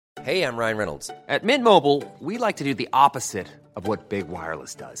Hey, I'm Ryan Reynolds. At Mint Mobile, we like to do the opposite of what Big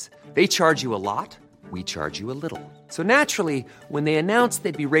Wireless does. They charge you a lot, we charge you a little. So naturally, when they announced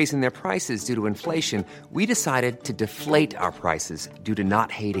they'd be raising their prices due to inflation, we decided to deflate our prices due to not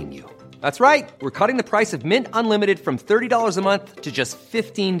hating you. That's right. We're cutting the price of Mint Unlimited from $30 a month to just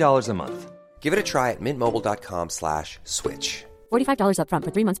 $15 a month. Give it a try at mintmobile.com/switch. $45 up front for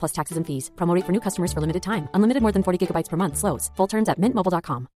 3 months plus taxes and fees. Promo rate for new customers for limited time. Unlimited more than 40 gigabytes per month. Slows full terms at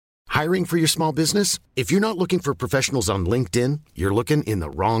mintmobile.com. Hiring for your small business? If you're not looking for professionals on LinkedIn, you're looking in the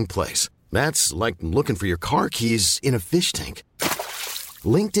wrong place. That's like looking for your car keys in a fish tank.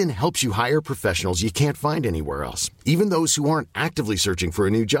 LinkedIn helps you hire professionals you can't find anywhere else, even those who aren't actively searching for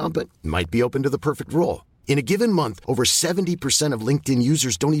a new job but might be open to the perfect role. In a given month, over 70% of LinkedIn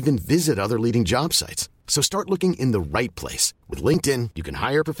users don't even visit other leading job sites. So start looking in the right place. With LinkedIn, you can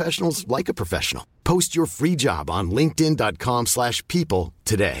hire professionals like a professional. Post your free job on linkedin.com/people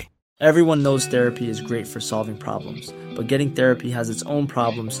today. Everyone knows therapy is great for solving problems, but getting therapy has its own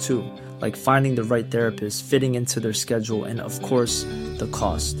problems too, like finding the right therapist, fitting into their schedule, and of course, the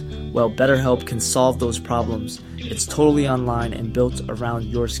cost. Well, BetterHelp can solve those problems. It's totally online and built around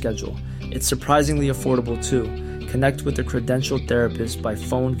your schedule. It's surprisingly affordable too. Connect with a credentialed therapist by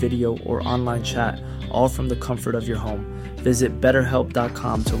phone, video, or online chat, all from the comfort of your home. Visit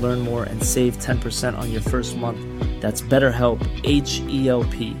BetterHelp.com to learn more and save 10% on your first month. That's BetterHelp,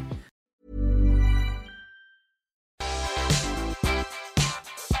 H-E-L-P.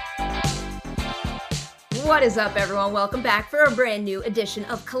 What is up, everyone? Welcome back for a brand new edition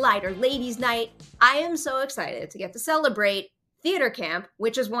of Collider Ladies Night. I am so excited to get to celebrate Theater Camp,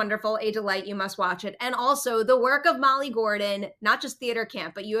 which is wonderful, a delight, you must watch it, and also the work of Molly Gordon, not just Theater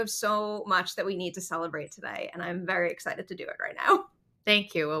Camp, but you have so much that we need to celebrate today, and I'm very excited to do it right now.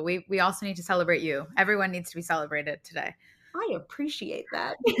 Thank you. Well, we also need to celebrate you. Everyone needs to be celebrated today. I appreciate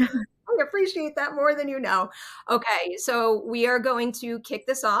that. I appreciate that more than you know. Okay, so we are going to kick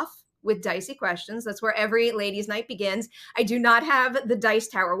this off with dicey questions. That's where every ladies' night begins. I do not have the dice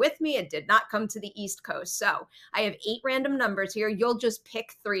tower with me. It did not come to the East Coast. So I have 8 random numbers here. You'll just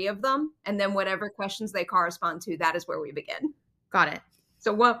pick 3 of them, and then whatever questions they correspond to, that is where we begin. Got it.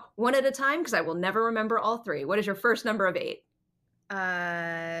 So one at a time, because I will never remember all 3. What is your first number of 8?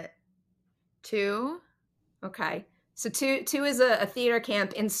 2. Okay. So two is a Theater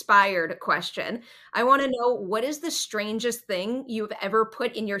Camp inspired question. I want to know, what is the strangest thing you've ever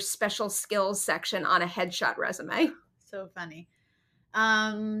put in your special skills section on a headshot resume? So funny.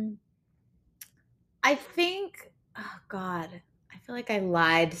 I think, oh God, I feel like I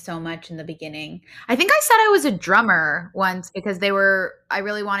lied so much in the beginning. I think I said I was a drummer once because I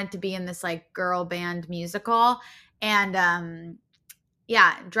really wanted to be in this like girl band musical. And,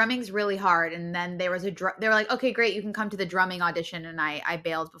 yeah, drumming's really hard. And then they were like, okay, great, you can come to the drumming audition. And I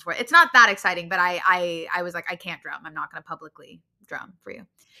bailed before. It's not that exciting, but I was like, I can't drum. I'm not going to publicly drum for you.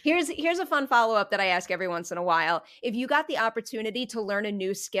 Here's a fun follow-up that I ask every once in a while. If you got the opportunity to learn a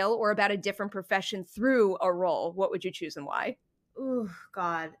new skill or about a different profession through a role, what would you choose and why? Oh,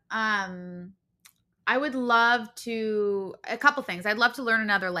 God. I would love to, a couple things. I'd love to learn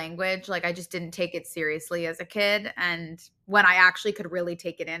another language. Like I just didn't take it seriously as a kid. And when I actually could really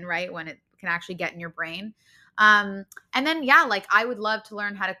take it in, right? When it can actually get in your brain. And then, yeah, like I would love to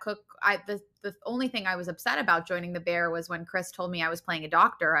learn how to cook. The only thing I was upset about joining the Bear was when Chris told me I was playing a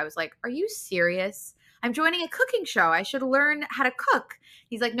doctor. I was like, are you serious? I'm joining a cooking show. I should learn how to cook.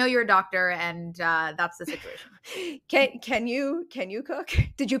 He's like, no, you're a doctor. And that's the situation. Can you cook?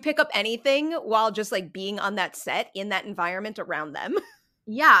 Did you pick up anything while just like being on that set in that environment around them?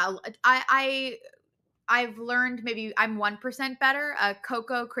 Yeah, I've learned maybe I'm 1% better.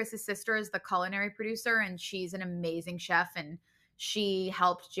 Coco, Chris's sister, is the culinary producer, and she's an amazing chef. And she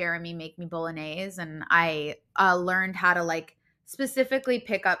helped Jeremy make me bolognese. And I learned how to like specifically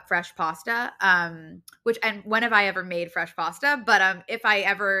pick up fresh pasta, and when have I ever made fresh pasta? But if I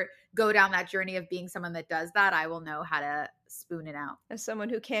ever go down that journey of being someone that does that, I will know how to spoon it out. As someone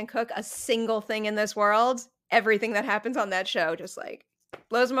who can't cook a single thing in this world, everything that happens on that show just like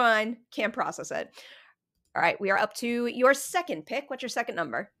blows my mind. Can't process it. All right, we are up to your second pick. What's your second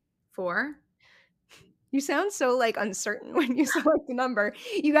number? 4. You sound so like uncertain when you select the number.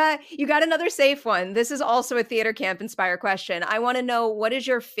 You got another safe one. This is also a Theater Camp inspired question. I want to know, what is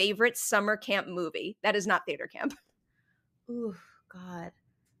your favorite summer camp movie that is not Theater Camp? Ooh, God.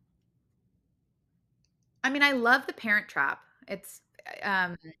 I mean, I love The Parent Trap. It's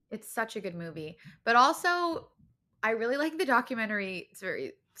such a good movie. But also, I really like the documentary. It's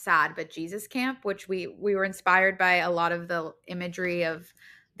very sad, but Jesus Camp, which we were inspired by a lot of the imagery of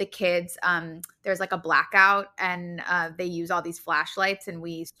the kids, there's like a blackout and they use all these flashlights, and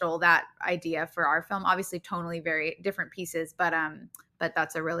we stole that idea for our film. Obviously tonally very different pieces, but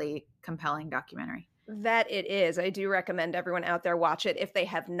that's a really compelling documentary. That it is. I do recommend everyone out there watch it if they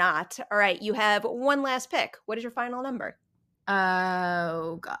have not. All right, you have one last pick. What is your final number?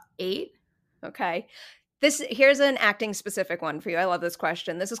 Oh, God, 8. Okay. Here's an acting specific one for you. I love this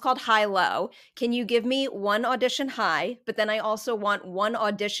question. This is called high low. Can you give me one audition high, but then I also want one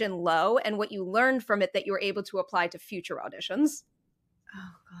audition low and what you learned from it that you were able to apply to future auditions?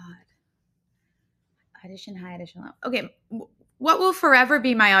 Oh God. Audition high, audition low. Okay. What will forever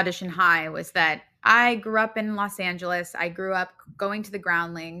be my audition high was that I grew up in Los Angeles. I grew up going to the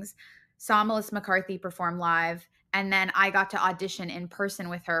Groundlings, saw Melissa McCarthy perform live, and then I got to audition in person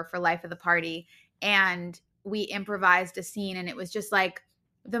with her for Life of the Party. And we improvised a scene, and it was just like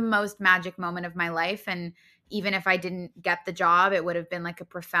the most magic moment of my life. And even if I didn't get the job, it would have been like a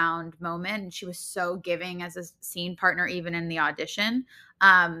profound moment. And she was so giving as a scene partner, even in the audition.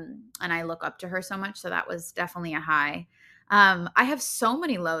 And I look up to her so much. So that was definitely a high. I have so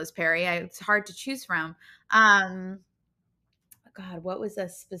many lows, Perry. It's hard to choose from. God, what was a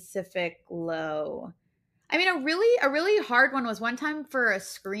specific low? I mean, a really hard one was one time for a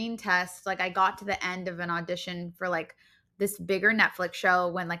screen test. Like I got to the end of an audition for like this bigger Netflix show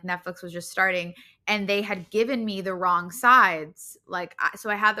when like Netflix was just starting, and they had given me the wrong sides. Like, so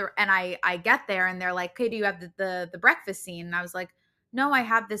I had I get there and they're like, "Okay, do you have the breakfast scene?" And I was like, "No, I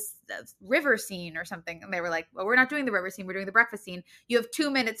have this river scene or something." And they were like, "Well, we're not doing the river scene. We're doing the breakfast scene. You have 2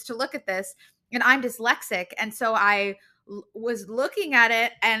 minutes to look at this." And I'm dyslexic. And so I was looking at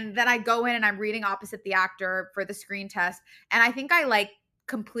it, and then I go in and I'm reading opposite the actor for the screen test. And I think I like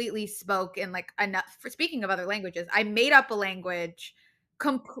completely spoke in like enough for speaking of other languages. I made up a language,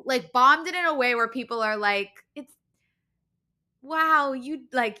 like bombed it in a way where people are like, "It's wow, you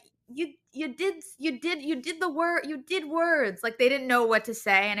like you did words." Like they didn't know what to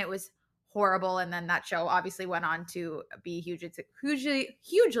say, and it was horrible. And then that show obviously went on to be hugely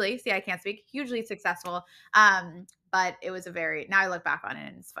see, I can't speak, hugely successful. But it was now I look back on it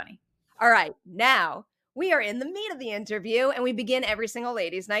and it's funny. All right, now we are in the meat of the interview, and we begin every single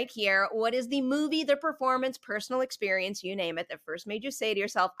ladies' night here. What is the movie, the performance, personal experience, you name it, that first made you say to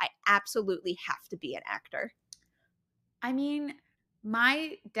yourself, I absolutely have to be an actor? I mean,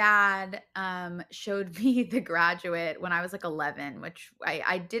 my dad showed me The Graduate when I was like 11, which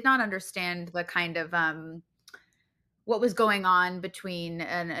I did not understand the kind of what was going on between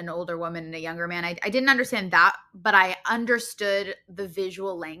an older woman and a younger man. I didn't understand that, but I understood the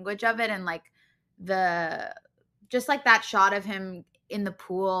visual language of it, and like just like that shot of him in the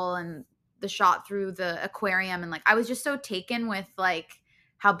pool and the shot through the aquarium. And like, I was just so taken with like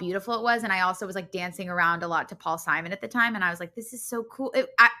how beautiful it was. And I also was like dancing around a lot to Paul Simon at the time. And I was like, this is so cool.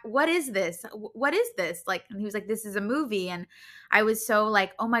 What is this? What is this? Like, and he was like, this is a movie. And I was so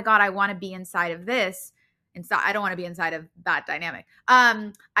like, oh my God, I want to be inside of this. And so I don't want to be inside of that dynamic.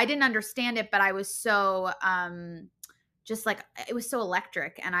 I didn't understand it, but I was so, just like, it was so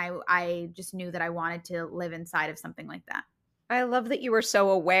electric. And I just knew that I wanted to live inside of something like that. I love that you were so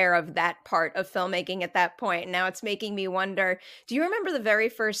aware of that part of filmmaking at that point. Now it's making me wonder, do you remember the very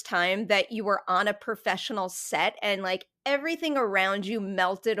first time that you were on a professional set and like everything around you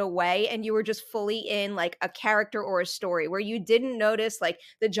melted away and you were just fully in like a character or a story where you didn't notice like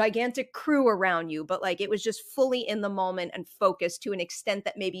the gigantic crew around you, but like it was just fully in the moment and focused to an extent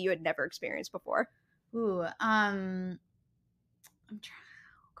that maybe you had never experienced before? Ooh, I'm trying.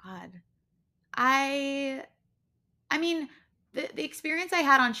 Oh God. I mean, the experience I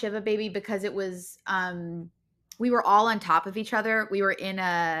had on Shiva Baby, because it was, we were all on top of each other. We were in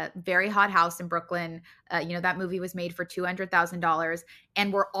a very hot house in Brooklyn. That movie was made for $200,000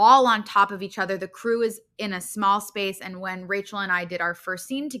 and we're all on top of each other. The crew is in a small space. And when Rachel and I did our first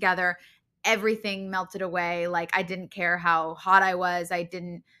scene together, everything melted away. Like I didn't care how hot I was. I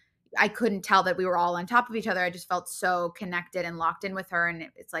couldn't tell that we were all on top of each other. I just felt so connected and locked in with her. And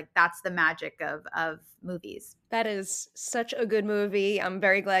it's like, that's the magic of movies. That is such a good movie. I'm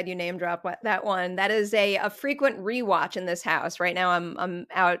very glad you name dropped that one. That is a frequent rewatch in this house. Right now I'm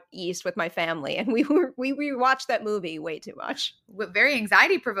out east with my family and we rewatched that movie way too much. Very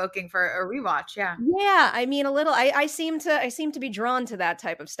anxiety provoking for a rewatch. Yeah. Yeah. I mean, a little, I seem to be drawn to that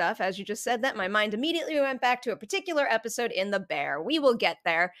type of stuff. As you just said that, my mind immediately went back to a particular episode in The Bear. We will get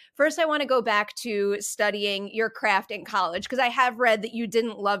there. First, I want to go back to studying your craft in college because I have read that you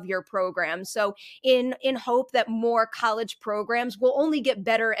didn't love your program. So in hope that more college programs will only get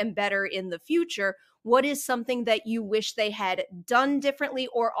better and better in the future, what is something that you wish they had done differently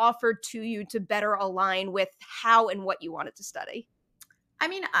or offered to you to better align with how and what you wanted to study? I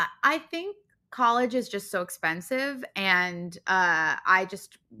mean, I think college is just so expensive, and I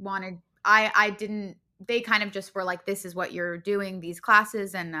just wanted. I didn't. They kind of just were like, "This is what you're doing, these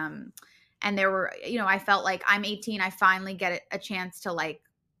classes," and there were, I felt like I'm 18. I finally get a chance to like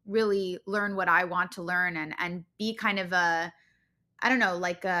really learn what I want to learn and be kind of a, I don't know,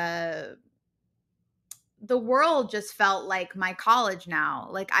 like the world just felt like my college now.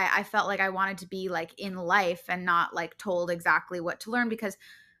 Like I felt like I wanted to be like in life and not like told exactly what to learn, because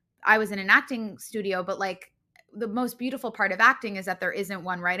I was in an acting studio, but like the most beautiful part of acting is that there isn't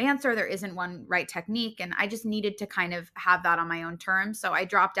one right answer. There isn't one right technique. And I just needed to kind of have that on my own terms. So I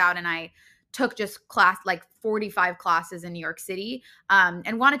dropped out and I took just like 45 classes in New York City,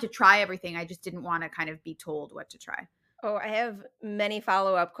 and wanted to try everything. I just didn't want to kind of be told what to try. Oh, I have many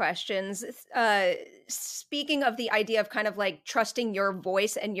follow-up questions. Speaking of the idea of kind of like trusting your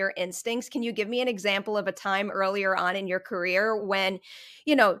voice and your instincts, can you give me an example of a time earlier on in your career when,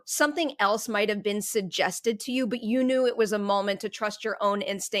 something else might have been suggested to you, but you knew it was a moment to trust your own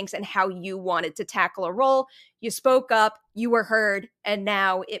instincts and how you wanted to tackle a role? You spoke up, you were heard, and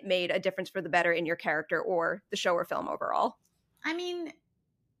now it made a difference for the better in your character or the show or film overall. I mean,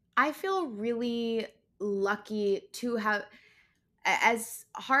 I feel really lucky to have, as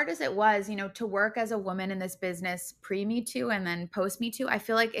hard as it was, to work as a woman in this business pre Me Too and then post Me Too. I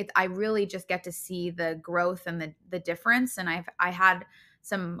feel like I really just get to see the growth and the difference. And I had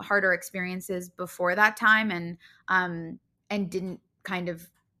some harder experiences before that time, and didn't kind of,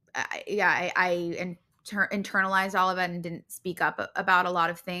 I internalized all of it and didn't speak up about a lot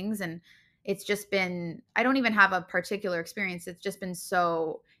of things. And it's just been, I don't even have a particular experience. It's just been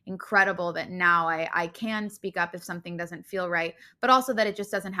so incredible that now I can speak up if something doesn't feel right, but also that it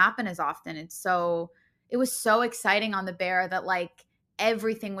just doesn't happen as often. It was so exciting on The Bear that like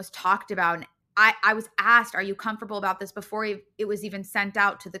everything was talked about. And I was asked, are you comfortable about this, before it was even sent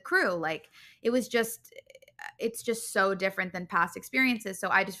out to the crew? Like it's just so different than past experiences. So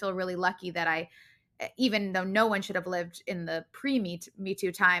I just feel really lucky that even though no one should have lived in the pre-Me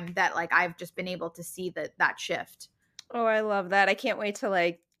Too time, that like I've just been able to see that shift. Oh, I love that. I can't wait to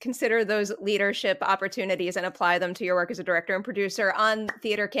like consider those leadership opportunities and apply them to your work as a director and producer on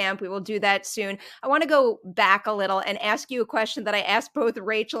Theater Camp. We will do that soon. I want to go back a little and ask you a question that I asked both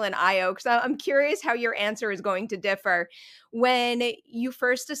Rachel and Io, because I'm curious how your answer is going to differ. When you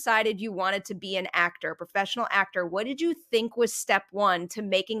first decided you wanted to be an actor, professional actor, what did you think was step one to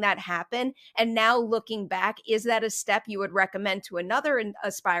making that happen? And now looking back, is that a step you would recommend to another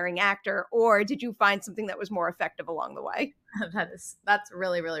aspiring actor, or did you find something that was more effective along the way? That's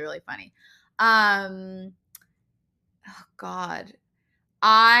really, really, really funny. Oh God.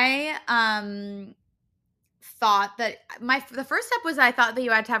 I thought that the first step was, I thought that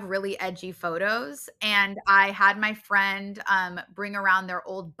you had to have really edgy photos, and I had my friend bring around their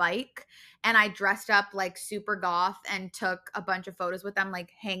old bike, and I dressed up like super goth and took a bunch of photos with them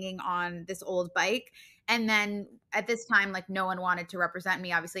like hanging on this old bike. And then at this time, like no one wanted to represent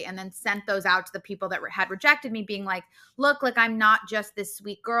me, obviously, and then sent those out to the people that had rejected me, being like, look, like I'm not just this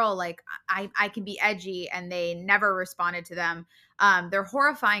sweet girl, like I can be edgy. And they never responded to them. They're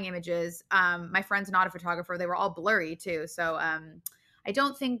horrifying images. My friend's not a photographer. They were all blurry too. So I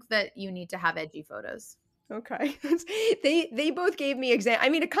don't think that you need to have edgy photos. Okay. They both gave me I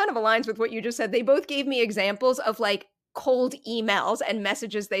mean, it kind of aligns with what you just said. They both gave me examples of like cold emails and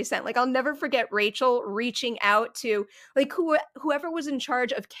messages they sent. Like I'll never forget Rachel reaching out to like whoever was in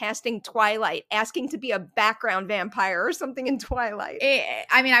charge of casting Twilight, asking to be a background vampire or something in Twilight.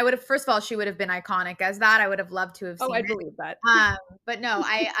 I mean, I would have, first of all, she would have been iconic as that. I would have loved to have seen I believe that. But no,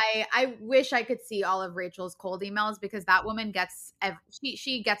 I wish I could see all of Rachel's cold emails, because that woman gets,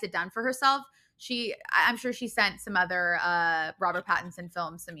 she gets it done for herself. I'm sure she sent some other Robert Pattinson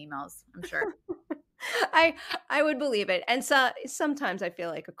films some emails, I'm sure. I would believe it. And so sometimes I feel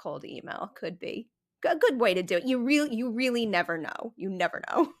like a cold email could be a good way to do it. You really never know. You never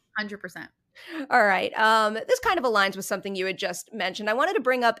know. 100%. All right. This kind of aligns with something you had just mentioned. I wanted to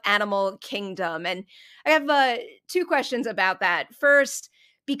bring up Animal Kingdom, and I have two questions about that. First,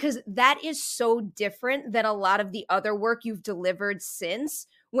 because that is so different than a lot of the other work you've delivered since.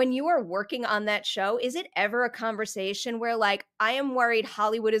 When you are working on that show, is it ever a conversation where like, I am worried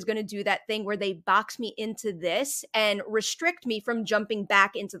Hollywood is going to do that thing where they box me into this and restrict me from jumping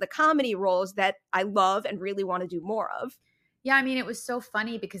back into the comedy roles that I love and really want to do more of? Yeah, I mean, it was so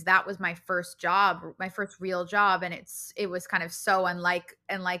funny because that was my first job, my first real job, and it was kind of so unlike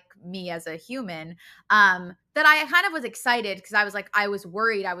me as a human, that I kind of was excited, because I was like, I was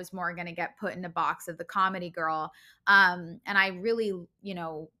worried I was more going to get put in a box of the comedy girl, and I really,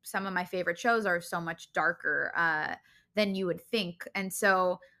 some of my favorite shows are so much darker than you would think. And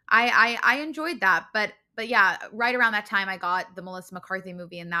so I enjoyed that. But yeah, right around that time I got the Melissa McCarthy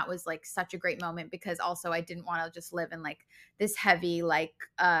movie, and that was like such a great moment because also I didn't want to just live in like this heavy like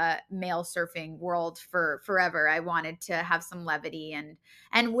male surfing world for forever. I wanted to have some levity,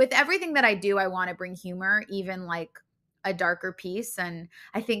 and with everything that I do, I want to bring humor, even like a darker piece. And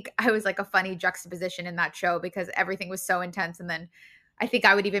I think I was like a funny juxtaposition in that show because everything was so intense, and then I think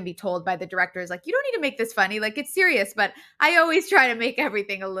I would even be told by the directors, like, you don't need to make this funny, like it's serious. But I always try to make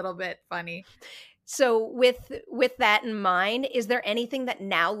everything a little bit funny. So with that in mind, is there anything that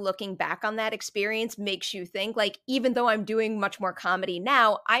now looking back on that experience makes you think like, even though I'm doing much more comedy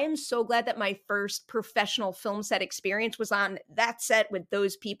now, I am so glad that my first professional film set experience was on that set with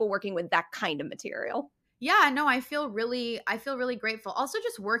those people working with that kind of material? Yeah, no, I feel really grateful. Also,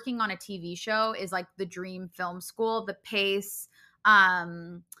 just working on a TV show is like the dream film school. The pace,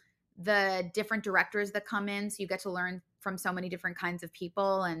 the different directors that come in, so you get to learn from so many different kinds of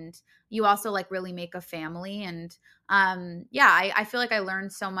people, and you also like really make a family. And I feel like I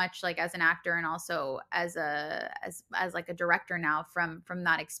learned so much like as an actor and also as like a director now from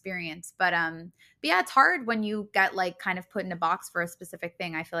that experience. But yeah, it's hard when you get like kind of put in a box for a specific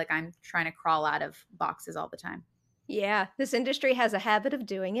thing. I feel like I'm trying to crawl out of boxes all the time. Yeah, this industry has a habit of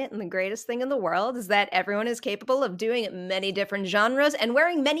doing it, and the greatest thing in the world is that everyone is capable of doing many different genres and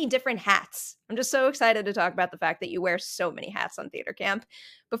wearing many different hats. I'm just so excited to talk about the fact that you wear so many hats on Theater Camp.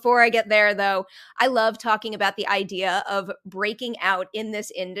 Before I get there, though, I love talking about the idea of breaking out in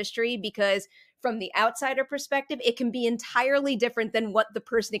this industry because from the outsider perspective, it can be entirely different than what the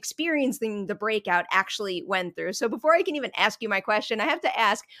person experiencing the breakout actually went through. So before I can even ask you my question, I have to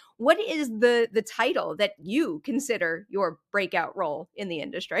ask, what is the title that you consider your breakout role in the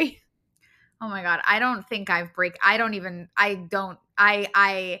industry? Oh my God.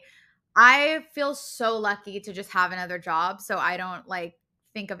 I feel so lucky to just have another job. So I don't like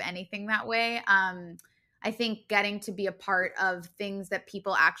think of anything that way. I think getting to be a part of things that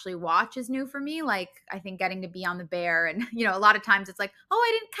people actually watch is new for me. Like I think getting to be on The Bear, and a lot of times it's like, oh,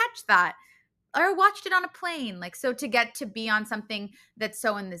 I didn't catch that, or I watched it on a plane. Like, so to get to be on something that's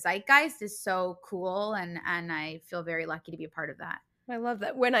so in the zeitgeist is so cool, and I feel very lucky to be a part of that. I love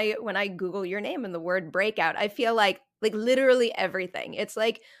that. When I Google your name and the word breakout, I feel like literally everything. It's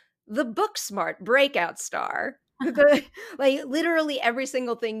like the Booksmart breakout star. Like literally every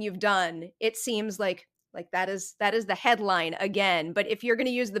single thing you've done, it seems like that is the headline again. But if you're going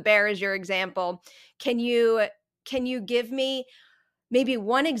to use The Bear as your example, can you give me maybe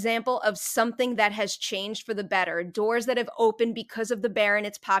one example of something that has changed for the better, doors that have opened because of The Bear and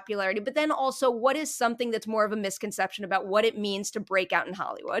its popularity, but then also what is something that's more of a misconception about what it means to break out in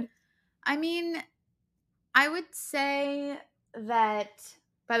Hollywood? I mean, I would say that,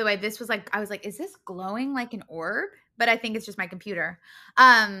 by the way, this was like, I was like, is this glowing like an orb? But I think it's just my computer.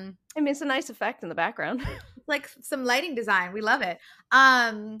 I mean, it's a nice effect in the background. Like some lighting design. We love it.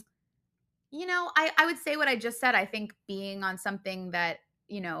 I would say what I just said. I think being on something that,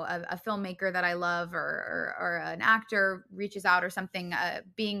 a filmmaker that I love or an actor reaches out or something,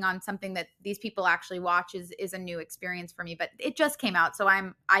 being on something that these people actually watch is a new experience for me. But it just came out. So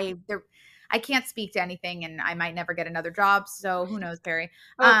I can't speak to anything, and I might never get another job. So who knows, Perry?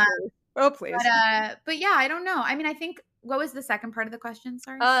 Oh, please. But yeah, I don't know. I mean, I think, what was the second part of the question?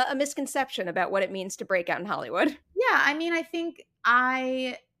 Sorry. A misconception about what it means to break out in Hollywood. Yeah. I mean, I think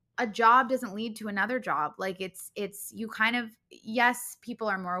a job doesn't lead to another job. Like it's you kind of, yes, people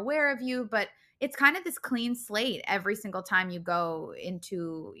are more aware of you, but it's kind of this clean slate every single time you go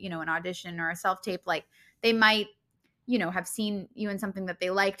into, an audition or a self-tape. Like they might, have seen you in something that they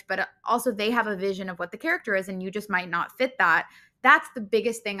liked, but also they have a vision of what the character is, and you just might not fit that. That's the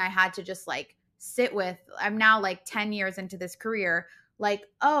biggest thing I had to just like sit with. I'm now like 10 years into this career. Like,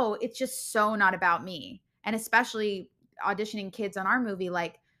 oh, it's just so not about me. And especially auditioning kids on our movie,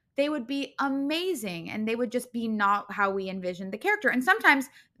 like they would be amazing and they would just be not how we envisioned the character. And sometimes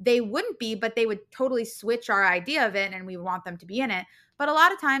they wouldn't be, but they would totally switch our idea of it and we want them to be in it. But a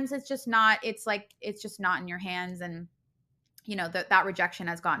lot of times it's just not, it's just not in your hands. And, that rejection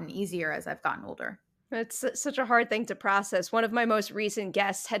has gotten easier as I've gotten older. It's such a hard thing to process. One of my most recent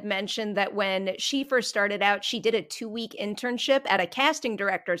guests had mentioned that when she first started out, she did a 2-week internship at a casting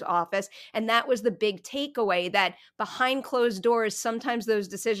director's office. And that was the big takeaway, that behind closed doors, sometimes those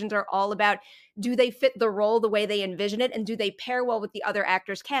decisions are all about, do they fit the role the way they envision it? And do they pair well with the other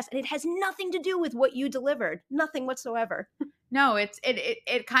actors cast? And it has nothing to do with what you delivered. Nothing whatsoever. No, it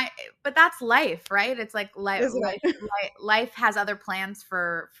kind of, but that's life, right? It's like life has other plans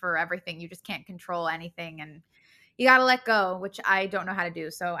for everything. You just can't control anything, and you got to let go, which I don't know how to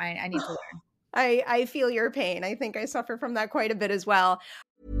do. So I need to learn. I feel your pain. I think I suffer from that quite a bit as well.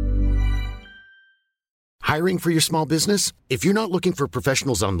 Hiring for your small business? If you're not looking for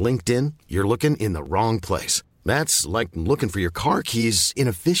professionals on LinkedIn, you're looking in the wrong place. That's like looking for your car keys in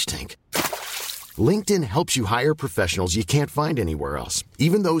a fish tank. LinkedIn helps you hire professionals you can't find anywhere else,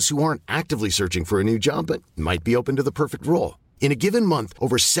 even those who aren't actively searching for a new job but might be open to the perfect role. In a given month,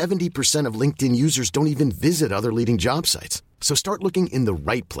 over 70% of LinkedIn users don't even visit other leading job sites. So start looking in the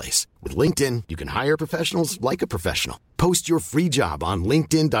right place. With LinkedIn, you can hire professionals like a professional. Post your free job on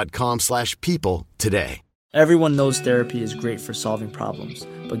linkedin.com/people today. Everyone knows therapy is great for solving problems,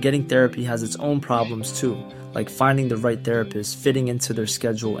 but getting therapy has its own problems too, like finding the right therapist, fitting into their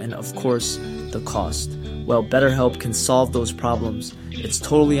schedule, and of course, the cost. Well, BetterHelp can solve those problems. It's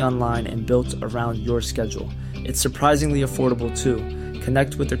totally online and built around your schedule. It's surprisingly affordable too.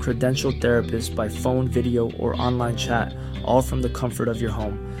 Connect with a credentialed therapist by phone, video, or online chat, all from the comfort of your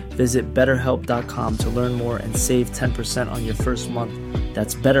home. Visit BetterHelp.com to learn more and save 10% on your first month.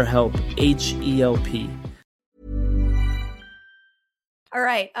 That's BetterHelp, H-E-L-P. All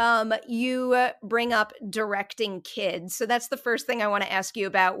right. You bring up directing kids. So that's the first thing I want to ask you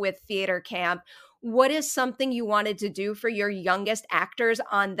about with theater camp. What is something you wanted to do for your youngest actors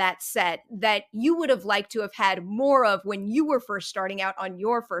on that set that you would have liked to have had more of when you were first starting out on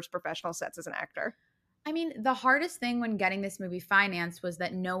your first professional sets as an actor? I mean, the hardest thing when getting this movie financed was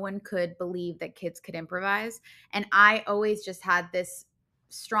that no one could believe that kids could improvise. And I always just had this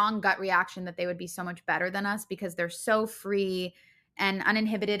strong gut reaction that they would be so much better than us because they're so free and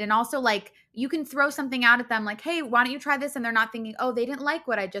uninhibited. And also, like, you can throw something out at them like, hey, why don't you try this? And they're not thinking, oh, they didn't like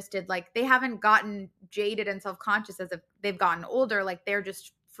what I just did. Like, they haven't gotten jaded and self-conscious as if they've gotten older. Like, they're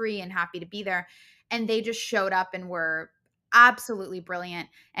just free and happy to be there. And they just showed up and were absolutely brilliant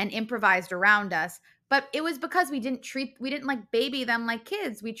and improvised around us. But it was because we didn't like baby them like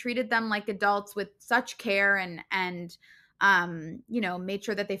kids. We treated them like adults with such care and made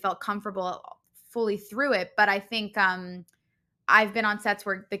sure that they felt comfortable fully through it. But I think I've been on sets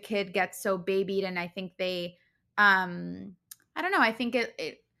where the kid gets so babied, and I think they, I don't know. I think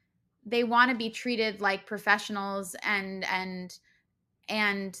they want to be treated like professionals, and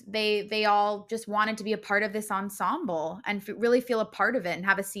they all just wanted to be a part of this ensemble and really feel a part of it and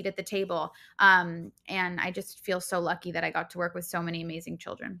have a seat at the table. And I just feel so lucky that I got to work with so many amazing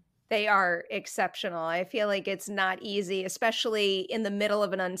children. They are exceptional. I feel like it's not easy, especially in the middle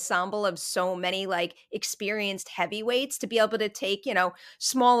of an ensemble of so many like experienced heavyweights, to be able to take,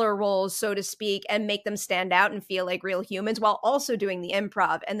 smaller roles, so to speak, and make them stand out and feel like real humans while also doing the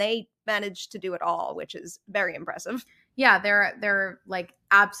improv. And they managed to do it all, which is very impressive. Yeah, they're like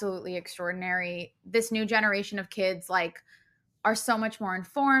absolutely extraordinary. This new generation of kids like are so much more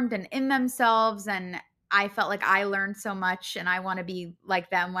informed and in themselves, and I felt like I learned so much, and I want to be like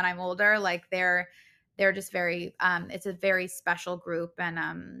them when I'm older. Like they're just very it's a very special group,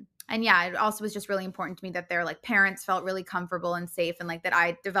 and yeah, it also was just really important to me that their like parents felt really comfortable and safe, and like that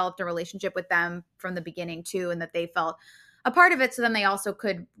I developed a relationship with them from the beginning too, and that they felt a part of it, so then they also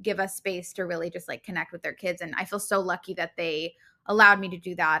could give us space to really just like connect with their kids. And I feel so lucky that they allowed me to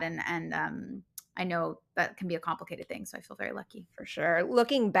do that, and I know that can be a complicated thing, so I feel very lucky. For sure.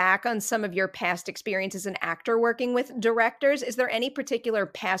 Looking back on some of your past experiences as an actor working with directors, is there any particular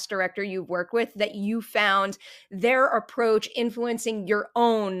past director you've worked with that you found their approach influencing your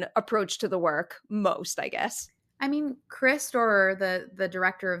own approach to the work most, I guess? I mean, Chris Storer, the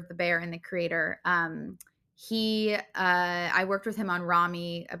director of The Bear and the creator, I worked with him on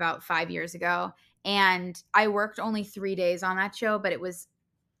Ramy about 5 years ago, and I worked only 3 days on that show, but it was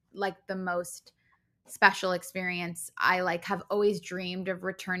like the most special experience. I like have always dreamed of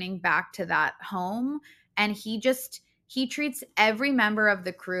returning back to that home. And he treats every member of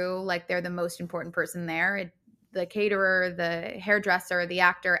the crew like they're the most important person there. The caterer, the hairdresser, the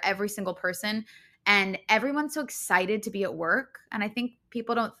actor, every single person. And everyone's so excited to be at work. And I think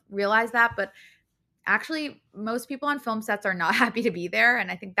people don't realize that, but actually most people on film sets are not happy to be there. And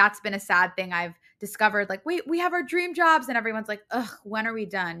I think that's been a sad thing I've discovered. Like, wait, we have our dream jobs, and everyone's like, ugh, when are we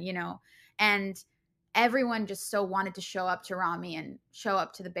done? And everyone just so wanted to show up to Ramy and show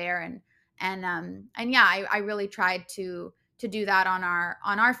up to The Bear. And yeah, I really tried to do that on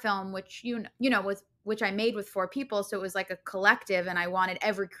our film, which, which I made with 4 people. So it was like a collective, and I wanted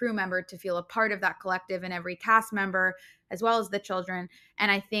every crew member to feel a part of that collective, and every cast member, as well as the children.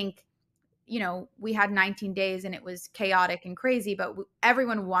 And I think, we had 19 days and it was chaotic and crazy, but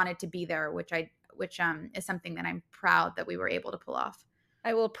everyone wanted to be there, which is something that I'm proud that we were able to pull off.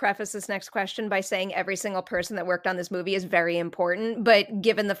 I will preface this next question by saying every single person that worked on this movie is very important. But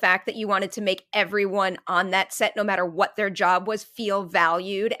given the fact that you wanted to make everyone on that set, no matter what their job was, feel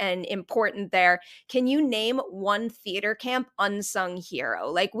valued and important there, can you name one theater camp unsung hero?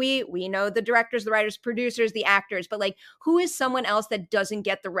 Like we know the directors, the writers, producers, the actors, but like who is someone else that doesn't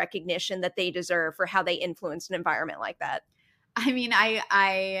get the recognition that they deserve for how they influence an environment like that? I mean,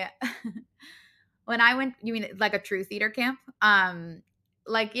 I when I went, you mean like a true theater camp?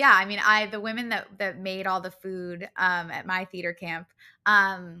 Like, yeah, I mean, the women that made all the food at my theater camp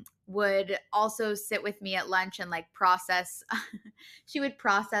would also sit with me at lunch and like process she would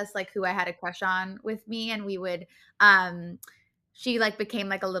process like who I had a crush on with me, and we would she like became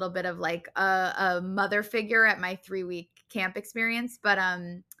like a little bit of like a mother figure at my 3-week camp experience. But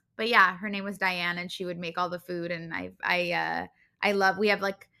yeah, her name was Diane, and she would make all the food, and I love, we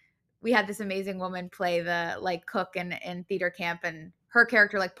had this amazing woman play the like cook in theater camp, and her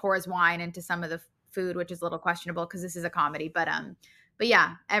character like pours wine into some of the food, which is a little questionable because this is a comedy. But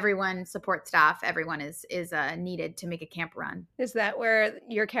yeah, everyone, support staff, everyone is needed to make a camp run. Is that where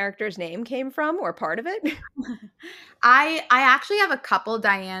your character's name came from, or part of it? I actually have a couple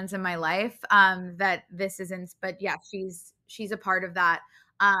Dianes in my life that this isn't, but yeah, she's a part of that.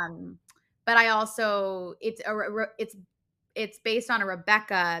 But I also it's based on a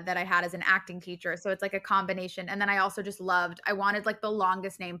Rebecca that I had as an acting teacher. So it's like a combination. And then I also just I wanted like the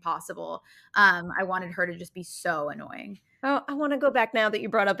longest name possible. I wanted her to just be so annoying. Oh, I want to go back now that you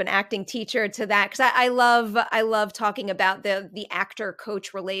brought up an acting teacher to that, because I love talking about the actor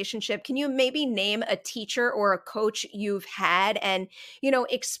coach relationship. Can you maybe name a teacher or a coach you've had, and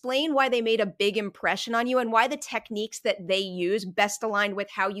explain why they made a big impression on you and why the techniques that they use best aligned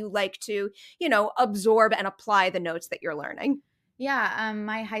with how you like to absorb and apply the notes that you're learning? Yeah,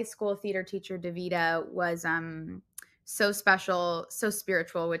 my high school theater teacher Davida was so special, so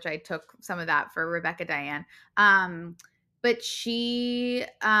spiritual, which I took some of that for Rebecca Diane. But she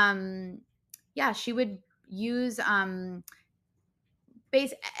would use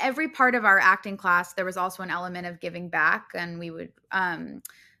every part of our acting class. There was also an element of giving back, and we would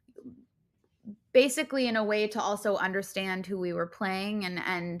basically in a way to also understand who we were playing,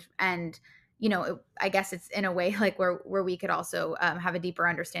 and I guess it's in a way like where we could also have a deeper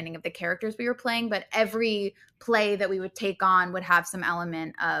understanding of the characters we were playing. But every play that we would take on would have some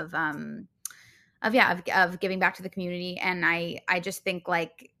element of giving back to the community. And I just think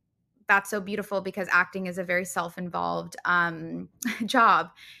like that's so beautiful, because acting is a very self-involved job,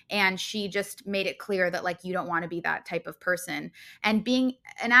 and she just made it clear that like you don't want to be that type of person. And being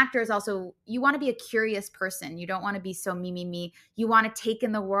an actor is also, you want to be a curious person. You don't want to be so me. You want to take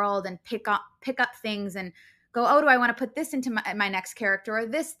in the world and pick up things and go, oh, do I want to put this into my next character or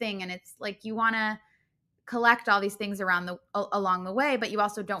this thing? And it's like you want to collect all these things along the way, but you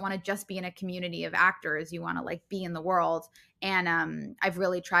also don't want to just be in a community of actors. You want to like be in the world. And I've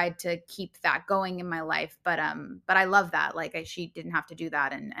really tried to keep that going in my life, but I love that she didn't have to do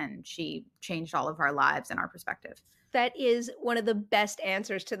that, and she changed all of our lives and our perspective. That is one of the best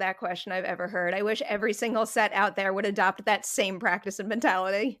answers to that question I've ever heard. I wish every single set out there would adopt that same practice and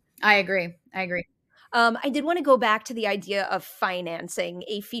mentality. I agree. I did want to go back to the idea of financing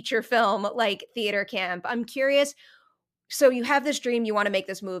a feature film like Theater Camp. I'm curious. So you have this dream, you want to make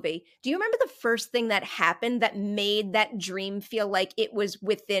this movie. Do you remember the first thing that happened that made that dream feel like it was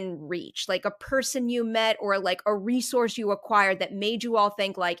within reach? Like a person you met or like a resource you acquired that made you all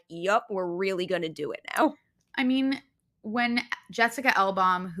think like, yup, we're really going to do it now? I mean, when Jessica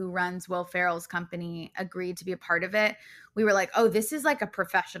Elbaum, who runs Will Ferrell's company, agreed to be a part of it, we were like, oh, this is like a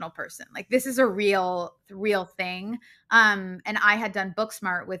professional person. Like this is a real thing. And I had done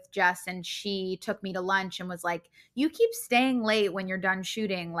Booksmart with Jess, and she took me to lunch and was like, you keep staying late when you're done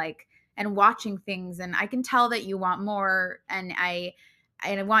shooting, like, and watching things. And I can tell that you want more. And I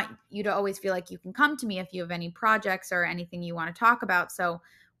want you to always feel like you can come to me if you have any projects or anything you want to talk about. So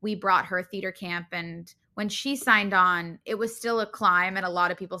we brought her theater camp, and when she signed on, it was still a climb, and a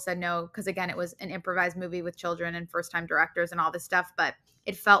lot of people said no, because again, it was an improvised movie with children and first-time directors and all this stuff. But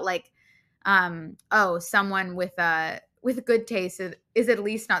it felt like, someone with good taste is at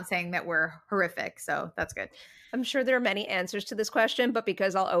least not saying that we're horrific. So that's good. I'm sure there are many answers to this question, but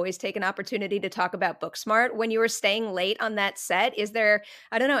because I'll always take an opportunity to talk about Booksmart, when you were staying late on that set, is there,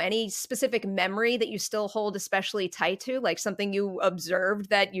 I don't know, any specific memory that you still hold especially tight to, like something you observed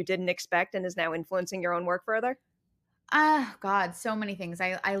that you didn't expect and is now influencing your own work further? God, so many things.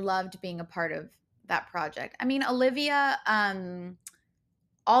 I loved being a part of that project. I mean, Olivia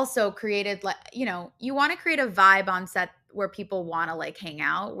also created, like, you want to create a vibe on set where people want to like hang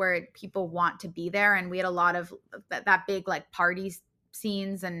out, where people want to be there. And we had a lot of that big like parties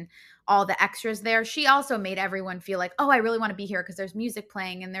scenes and all the extras there. She also made everyone feel like, oh, I really want to be here because there's music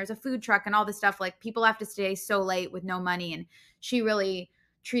playing and there's a food truck and all this stuff. Like people have to stay so late with no money. And she really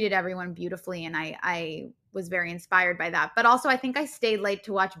treated everyone beautifully. And I was very inspired by that. But also I think I stayed late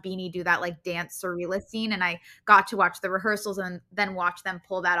to watch Beanie do that like dance surrealist scene. And I got to watch the rehearsals and then watch them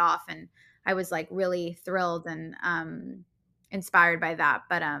pull that off. And I was like really thrilled and inspired by that.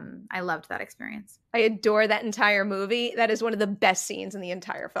 But I loved that experience. I adore that entire movie. That is one of the best scenes in the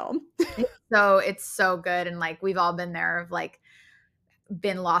entire film. So it's so good. And like we've all been there, of like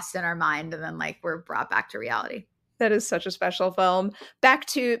been lost in our mind and then like we're brought back to reality. That is such a special film. Back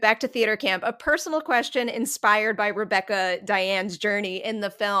to theater camp. A personal question inspired by Rebecca Diane's journey in the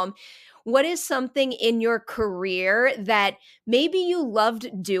film. What is something in your career that maybe you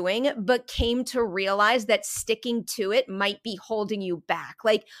loved doing, but came to realize that sticking to it might be holding you back?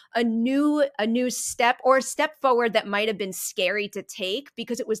 Like a new step or a step forward that might have been scary to take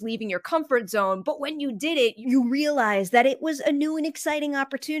because it was leaving your comfort zone. But when you did it, you realized that it was a new and exciting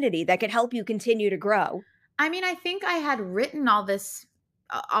opportunity that could help you continue to grow. I mean, I think I had written all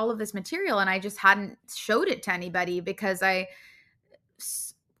of this material and I just hadn't showed it to anybody because I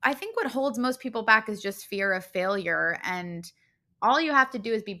think what holds most people back is just fear of failure. And all you have to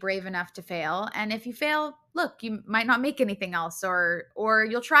do is be brave enough to fail. And if you fail, look, you might not make anything else or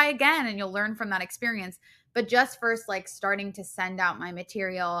you'll try again and you'll learn from that experience. But just first, like starting to send out my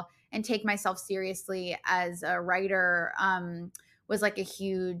material and take myself seriously as a writer was like a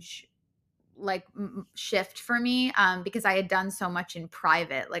huge like shift for me because I had done so much in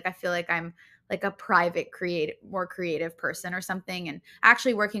private. Like I feel like I'm like a private more creative person or something. And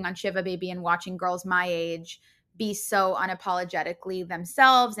actually working on Shiva Baby and watching girls my age be so unapologetically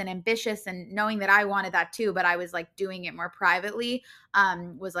themselves and ambitious and knowing that I wanted that too, but I was like doing it more privately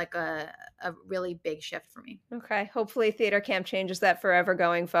was like a really big shift for me. Okay. Hopefully theater camp changes that forever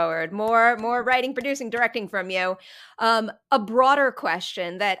going forward. More writing, producing, directing from you. A broader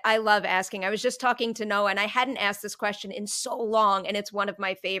question that I love asking. I was just talking to Noah and I hadn't asked this question in so long and it's one of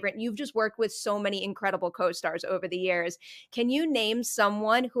my favorite. You've just worked with so many incredible co-stars over the years. Can you name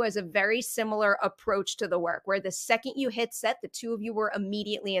someone who has a very similar approach to the work where the second you hit set, the two of you were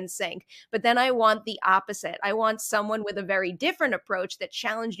immediately in sync? But then I want the opposite. I want someone with a very different approach that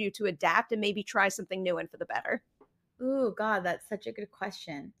challenged you to adapt and maybe try something new and for the better. Ooh, God, that's such a good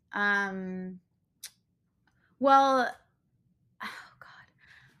question. Well, oh God,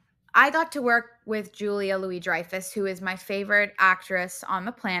 I got to work with Julia Louis-Dreyfus, who is my favorite actress on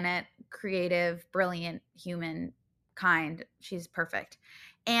the planet, creative, brilliant, human, kind. She's perfect.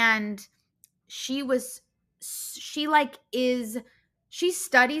 And she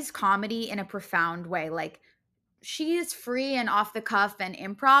studies comedy in a profound way. Like she is free and off the cuff and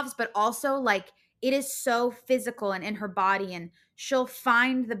improvs, but also like it is so physical and in her body, and she'll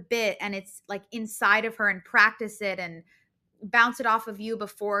find the bit and it's like inside of her and practice it and bounce it off of you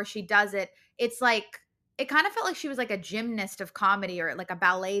before she does it. It's like, it kind of felt like she was like a gymnast of comedy or like a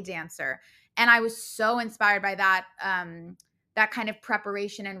ballet dancer. And I was so inspired by that, that kind of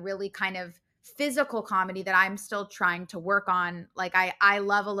preparation and really kind of physical comedy that I'm still trying to work on. Like I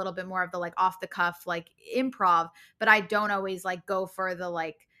love a little bit more of the like off the cuff, like improv, but I don't always like go for the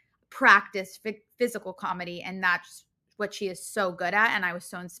like practice physical comedy. And that's what she is so good at. And I was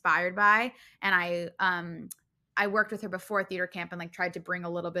so inspired by, and I worked with her before theater camp and like tried to bring a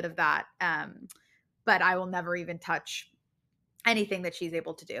little bit of that. But I will never even touch anything that she's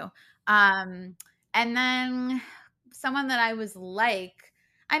able to do. And then someone that I was like,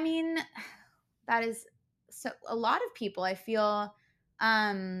 I mean, that is so a lot of people I feel,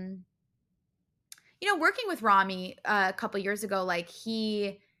 working with Rami a couple years ago, like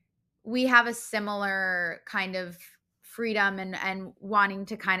we have a similar kind of freedom and wanting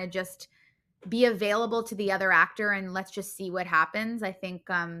to kind of just be available to the other actor and let's just see what happens. I think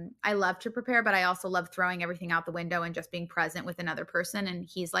I love to prepare, but I also love throwing everything out the window and just being present with another person. And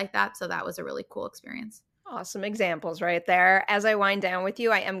he's like that. So that was a really cool experience. Awesome examples right there. As I wind down with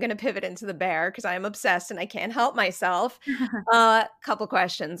you, I am going to pivot into the bear because I am obsessed and I can't help myself. Couple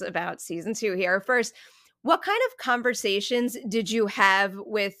questions about season 2 here. First, what kind of conversations did you have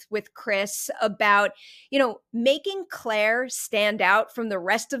with Chris about, making Claire stand out from the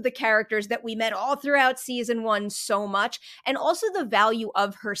rest of the characters that we met all throughout season 1 so much, and also the value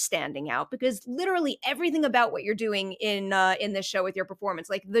of her standing out? Because literally everything about what you're doing in this show with your performance,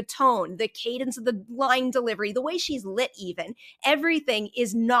 like the tone, the cadence of the line delivery, the way she's lit even, everything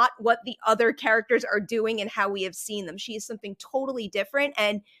is not what the other characters are doing and how we have seen them. She is something totally different,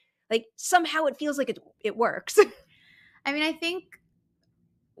 and like somehow it feels like it works. I mean, I think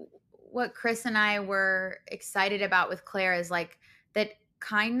what Chris and I were excited about with Claire is like that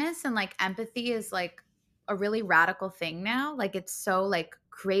kindness and like empathy is like a really radical thing now. Like it's so like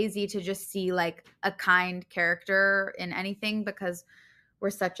crazy to just see like a kind character in anything because we're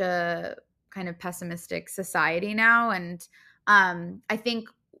such a kind of pessimistic society now. And I think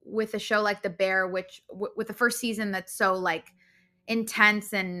with a show like The Bear, which with the first season that's so like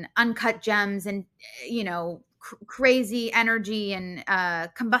intense and uncut gems and crazy energy and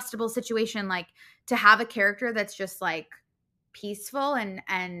combustible situation, like to have a character that's just like peaceful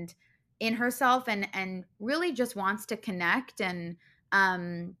and in herself and really just wants to connect and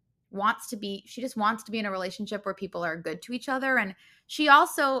she just wants to be in a relationship where people are good to each other. And she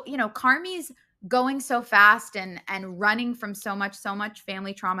also, Carmi's going so fast and running from so much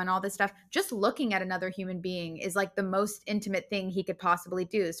family trauma and all this stuff. Just looking at another human being is like the most intimate thing he could possibly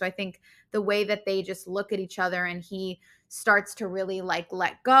do. So I think the way that they just look at each other and he starts to really like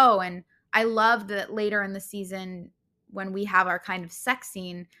let go. And I love that later in the season when we have our kind of sex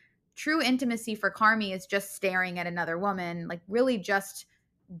scene, true intimacy for Carmi is just staring at another woman, like really just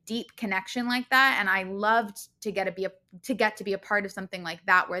deep connection like that. And I loved to get to be a part of something like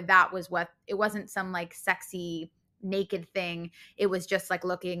that, where that was what it wasn't some like sexy naked thing. It was just like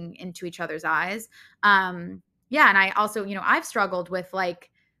looking into each other's eyes. And I also, I've struggled with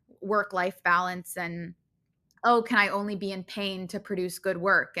like work-life balance and, oh, can I only be in pain to produce good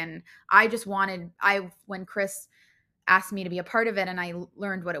work? And when Chris asked me to be a part of it and I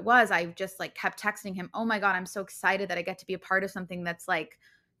learned what it was, I just like kept texting him, oh my God, I'm so excited that I get to be a part of something that's like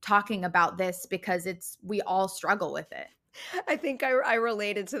talking about this, because we all struggle with it. I think I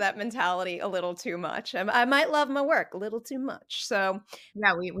related to that mentality a little too much. I might love my work a little too much. So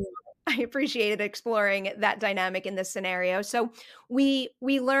yeah, I appreciated exploring that dynamic in this scenario. So we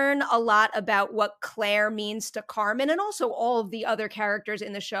learn a lot about what Claire means to Carmen and also all of the other characters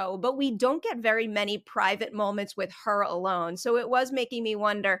in the show, but we don't get very many private moments with her alone. So it was making me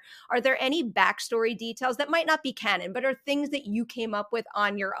wonder, are there any backstory details that might not be canon, but are things that you came up with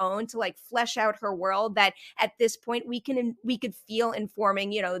on your own to like flesh out her world that at this point we could feel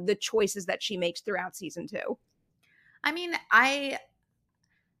informing, the choices that she makes throughout season 2? I mean,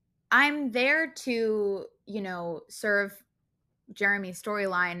 I'm there to, serve Jeremy's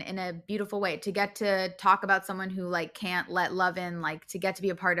storyline in a beautiful way, to get to talk about someone who like can't let love in, like to get to be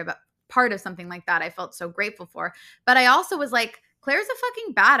a part of something like that. I felt so grateful for. But I also was like, Claire's a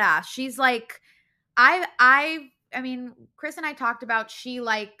fucking badass. She's like, I mean, Chris and I talked about, she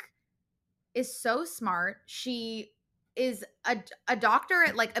like is so smart. She is a doctor,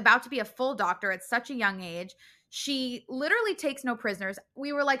 like about to be a full doctor at such a young age. She literally takes no prisoners.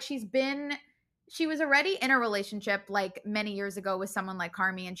 We were like, she was already in a relationship like many years ago with someone like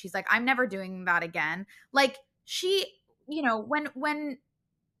Carmi, and she's like, I'm never doing that again. Like she, when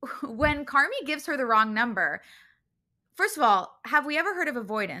Carmi gives her the wrong number, first of all, have we ever heard of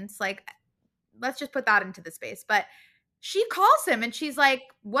avoidance? Like, let's just put that into the space. But she calls him and she's like,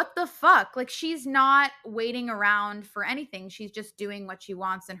 what the fuck? Like, she's not waiting around for anything. She's just doing what she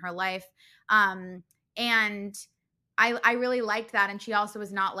wants in her life. And I really liked that. And she also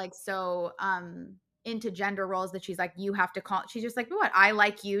was not like so into gender roles that she's like, you have to call. She's just like, what? I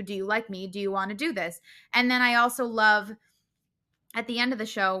like you. Do you like me? Do you want to do this? And then I also love at the end of the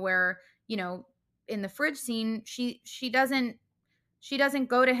show where, in the fridge scene, she doesn't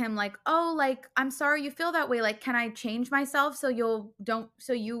go to him like, oh, like, I'm sorry you feel that way. Like, can I change myself so you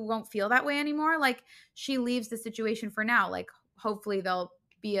won't feel that way anymore? Like, she leaves the situation for now. Like, hopefully there'll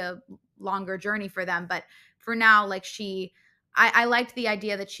be a longer journey for them. But for now, like I liked the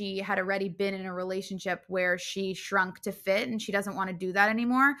idea that she had already been in a relationship where she shrunk to fit and she doesn't want to do that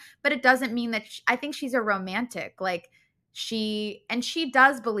anymore. But it doesn't mean that I think she's a romantic. Like she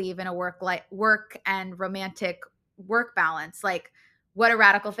does believe in a work and romantic work balance. Like, what a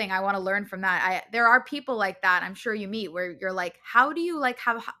radical thing. I want to learn from that. There are people like that I'm sure you meet where you're like, how do you like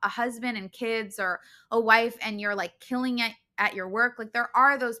have a husband and kids or a wife and you're like killing it at your work? Like, there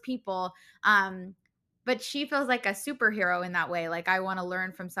are those people. But she feels like a superhero in that way. Like, I want to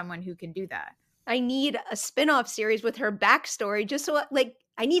learn from someone who can do that. I need a spin-off series with her backstory just so like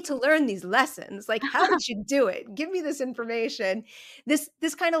I need to learn these lessons. Like, how did you do it? Give me this information.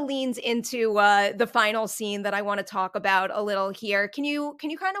 This kind of leans into the final scene that I want to talk about a little here. Can you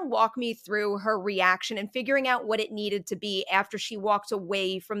kind of walk me through her reaction and figuring out what it needed to be after she walked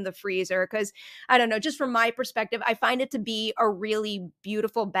away from the freezer? Because I don't know, just from my perspective, I find it to be a really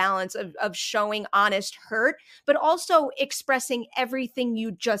beautiful balance of showing honest hurt, but also expressing everything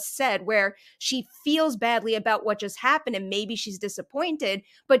you just said, where she feels badly about what just happened and maybe she's disappointed,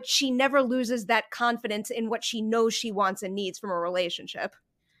 but she never loses that confidence in what she knows she wants and needs from a relationship.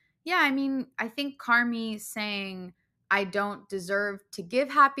 Yeah, I mean, I think Carmi saying, I don't deserve to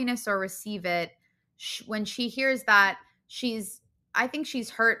give happiness or receive it. When she hears that, I think she's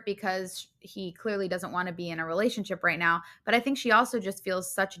hurt because he clearly doesn't want to be in a relationship right now. But I think she also just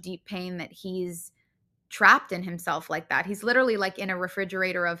feels such deep pain that he's trapped in himself like that. He's literally like in a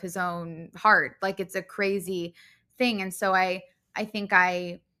refrigerator of his own heart. Like it's a crazy thing. And so I think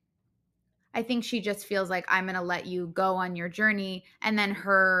she just feels like, I'm going to let you go on your journey. And then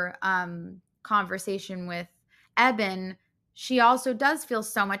her conversation with Eben, she also does feel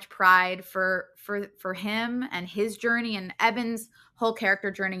so much pride for him and his journey. And Eben's whole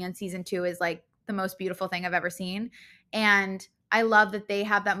character journey in season 2 is like the most beautiful thing I've ever seen. And I love that they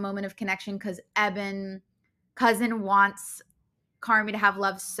have that moment of connection because cousin wants Carmy to have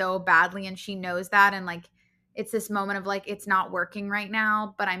love so badly, and she knows that. And like, it's this moment of like, it's not working right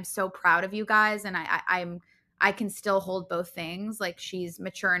now, but I'm so proud of you guys. And I can still hold both things. Like she's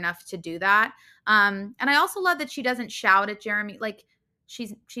mature enough to do that. And I also love that she doesn't shout at Jeremy. Like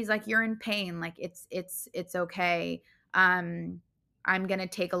she's like, you're in pain. Like it's okay. I'm going to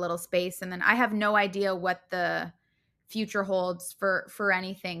take a little space. And then I have no idea what the future holds for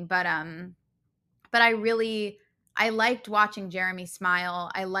anything. But I liked watching Jeremy smile.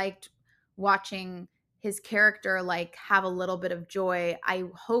 I liked watching his character like have a little bit of joy. I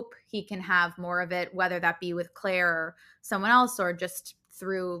hope he can have more of it, whether that be with Claire or someone else or just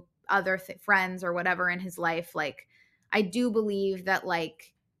through other friends or whatever in his life. Like I do believe that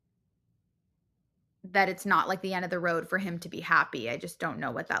that it's not like the end of the road for him to be happy. I just don't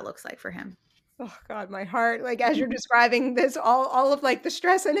know what that looks like for him. Oh God, my heart, like as you're describing this, all of like the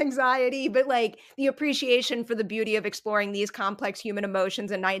stress and anxiety, but like the appreciation for the beauty of exploring these complex human emotions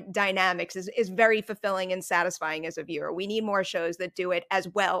and dynamics is very fulfilling and satisfying as a viewer. We need more shows that do it as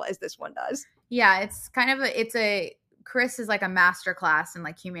well as this one does. Yeah, it's kind of Chris is like a masterclass in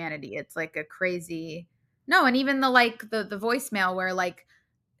like humanity. It's like a crazy, and even the voicemail where like,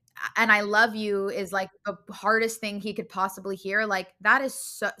 and I love you is like the hardest thing he could possibly hear. Like that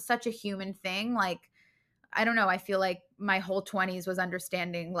is such a human thing. Like, I don't know. I feel like my whole 20s was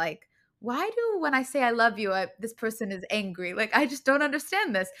understanding like, why when I say I love you, this person is angry? Like, I just don't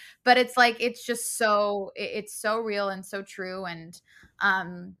understand this, but it's like, it's just it's so real and so true. And,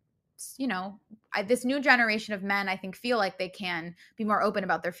 this new generation of men, I think, feel like they can be more open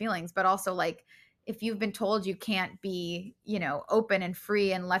about their feelings, but also like, if you've been told you can't be, open and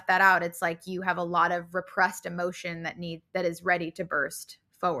free and let that out, it's like you have a lot of repressed emotion that is ready to burst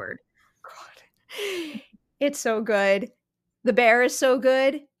forward. God. It's so good. The Bear is so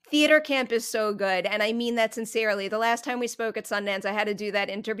good. Theater camp is so good. And I mean that sincerely. The last time we spoke at Sundance, I had to do that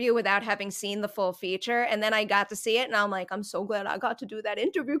interview without having seen the full feature. And then I got to see it. And I'm like, I'm so glad I got to do that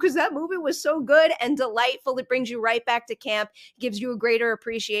interview because that movie was so good and delightful. It brings you right back to camp, gives you a greater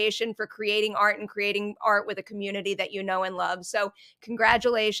appreciation for creating art and creating art with a community that you know and love. So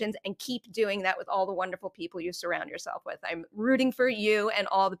congratulations, and keep doing that with all the wonderful people you surround yourself with. I'm rooting for you and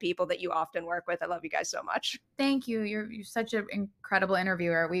all the people that you often work with. I love you guys so much. Thank you. You're such an incredible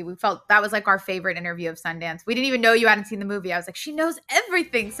interviewer. We felt that was like our favorite interview of Sundance. We didn't even know you hadn't seen the movie. I was like, she knows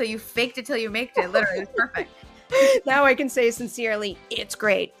everything. So you faked it till you make it. Literally, it's perfect. Now I can say sincerely, it's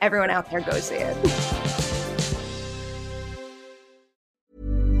great. Everyone out there, go see it.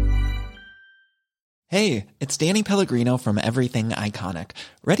 Hey, it's Danny Pellegrino from Everything Iconic.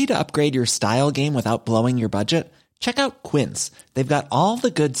 Ready to upgrade your style game without blowing your budget? Check out Quince. They've got all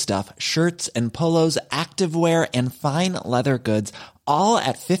the good stuff, shirts and polos, activewear, and fine leather goods, all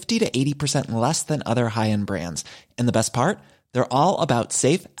at 50 to 80% less than other high-end brands. And the best part? They're all about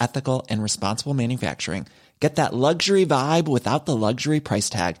safe, ethical, and responsible manufacturing. Get that luxury vibe without the luxury price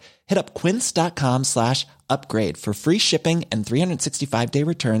tag. Hit up quince.com/upgrade for free shipping and 365-day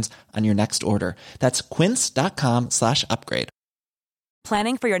returns on your next order. That's quince.com/upgrade.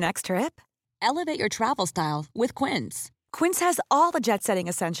 Planning for your next trip? Elevate your travel style with Quince. Quince has all the jet-setting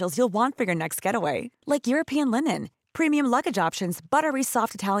essentials you'll want for your next getaway, like European linen, premium luggage options, buttery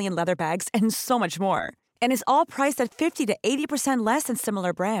soft Italian leather bags, and so much more. And is all priced at 50 to 80% less than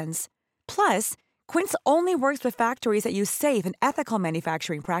similar brands. Plus, Quince only works with factories that use safe and ethical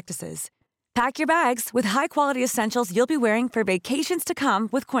manufacturing practices. Pack your bags with high-quality essentials you'll be wearing for vacations to come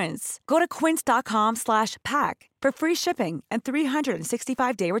with Quince. Go to quince.com/pack for free shipping and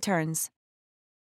 365-day returns.